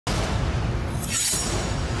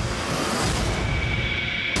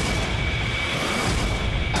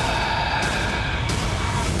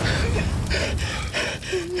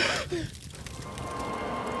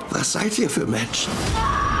Was seid ihr für Menschen?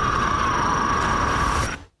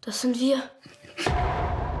 Das sind wir.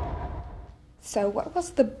 So what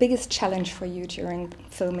was the biggest challenge for you during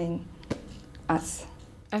filming Us?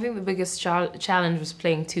 I think the biggest challenge was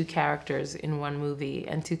playing two characters in one movie,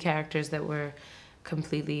 and two characters that were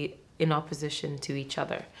completely in opposition to each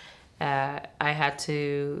other. I had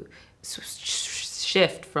to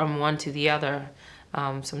shift from one to the other,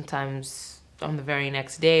 sometimes on the very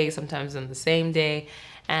next day, sometimes on the same day.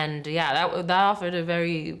 And yeah, that offered a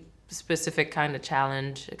very specific kind of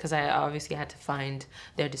challenge, because I obviously had to find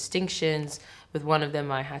their distinctions. With one of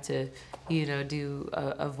them, I had to, you know, do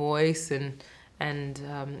a voice, and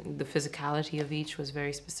the physicality of each was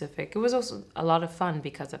very specific. It was also a lot of fun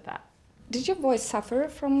because of that. Did your voice suffer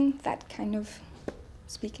from that kind of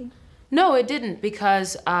speaking? No, it didn't,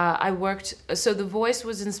 because so the voice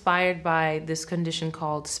was inspired by this condition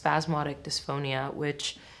called spasmodic dysphonia,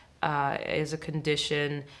 which is a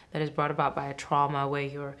condition that is brought about by a trauma where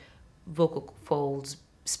your vocal folds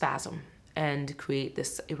spasm and create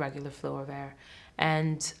this irregular flow of air.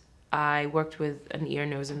 And I worked with an ear,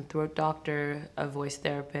 nose, and throat doctor, a voice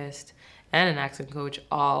therapist, and an accent coach,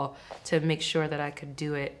 all to make sure that I could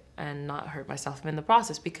do it and not hurt myself in the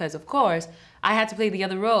process, because of course I had to play the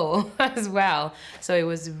other role as well. So it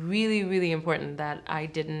was really, really important that I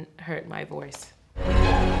didn't hurt my voice.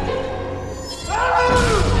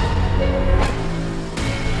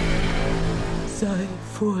 Sei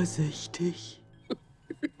vorsichtig.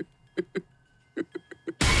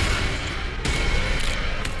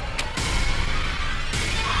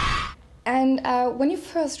 And when you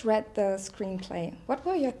first read the screenplay, what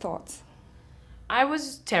were your thoughts? I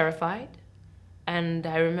was terrified, and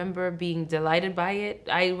I remember being delighted by it.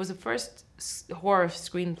 It was the first horror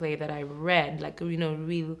screenplay that I read, like, you know,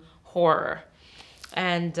 real horror.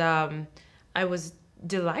 And I was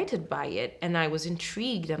delighted by it, and I was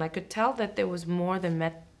intrigued, and I could tell that there was more than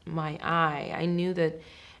met my eye. I knew that,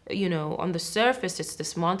 you know, on the surface it's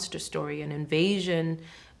this monster story, an invasion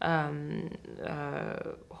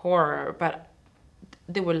horror, but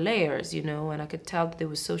there were layers, you know, and I could tell that there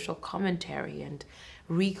was social commentary and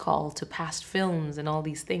recall to past films and all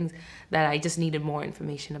these things that I just needed more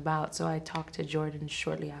information about. So I talked to Jordan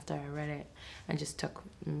shortly after I read it and just took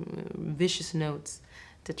vicious notes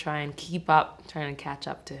to try and keep up, trying to catch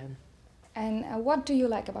up to him. And what do you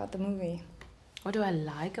like about the movie? What do I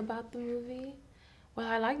like about the movie? Well,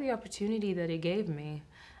 I like the opportunity that it gave me.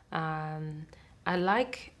 I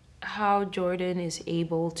like how Jordan is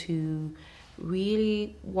able to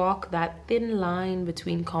really walk that thin line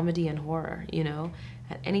between comedy and horror, you know?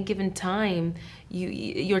 At any given time,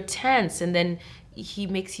 you're tense, and then he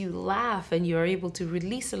makes you laugh, and you're able to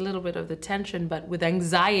release a little bit of the tension, but with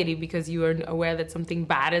anxiety, because you are aware that something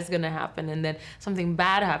bad is gonna happen, and then something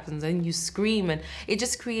bad happens and you scream, and it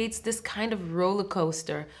just creates this kind of roller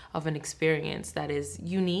coaster of an experience that is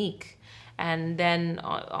unique. And then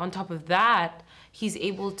on top of that, he's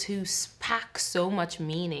able to pack so much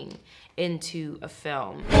meaning into a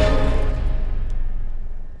film.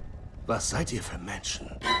 Was seid ihr für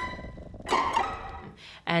Menschen?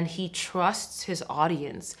 And he trusts his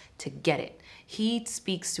audience to get it. He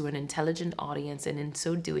speaks to an intelligent audience, and in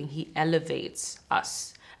so doing, he elevates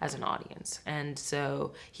us as an audience. And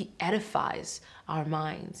so he edifies our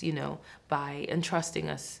minds, you know, by entrusting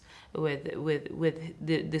us with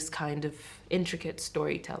this kind of intricate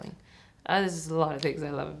storytelling. There's a lot of things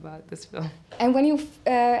I love about this film. And when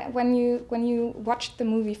you watched the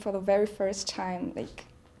movie for the very first time, like,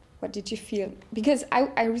 what did you feel? Because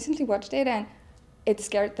I recently watched it, and it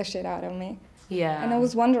scared the shit out of me. Yeah. And I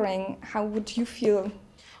was wondering, how would you feel?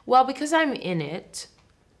 Well, because I'm in it,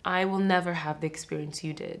 I will never have the experience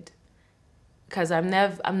you did. Because I'm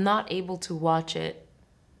not able to watch it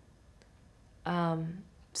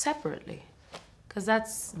separately. Because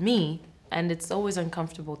that's me, and it's always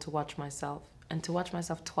uncomfortable to watch myself. And to watch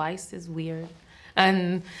myself twice is weird.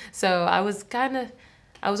 And so I was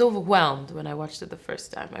overwhelmed when I watched it the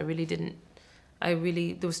first time.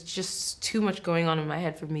 There was just too much going on in my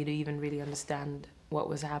head for me to even really understand what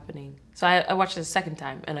was happening. So I watched it a second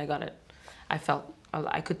time, and I got it. I felt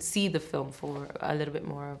I could see the film for a little bit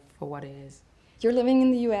more for what it is. You're living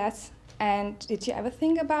in the US, and did you ever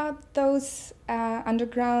think about those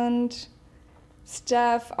underground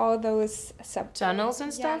stuff, all those tunnels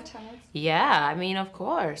and stuff? Yeah, tunnels. Yeah, I mean, of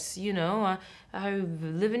course, you know, I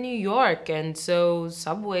live in New York, and so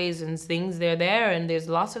subways and things, they're there, and there's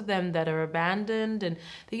lots of them that are abandoned, and,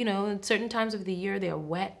 you know, at certain times of the year they're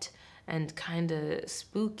wet and kind of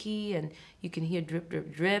spooky, and you can hear drip,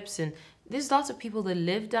 drip, drips, and there's lots of people that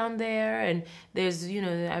live down there, and there's, you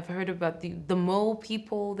know, I've heard about the mole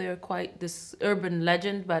people. They're quite this urban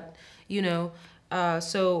legend, but, you know,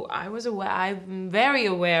 so I'm very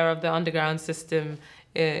aware of the underground system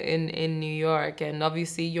in New York, and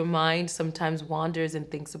obviously your mind sometimes wanders and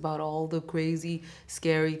thinks about all the crazy,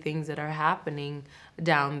 scary things that are happening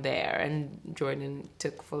down there, and Jordan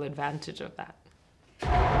took full advantage of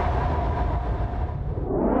that.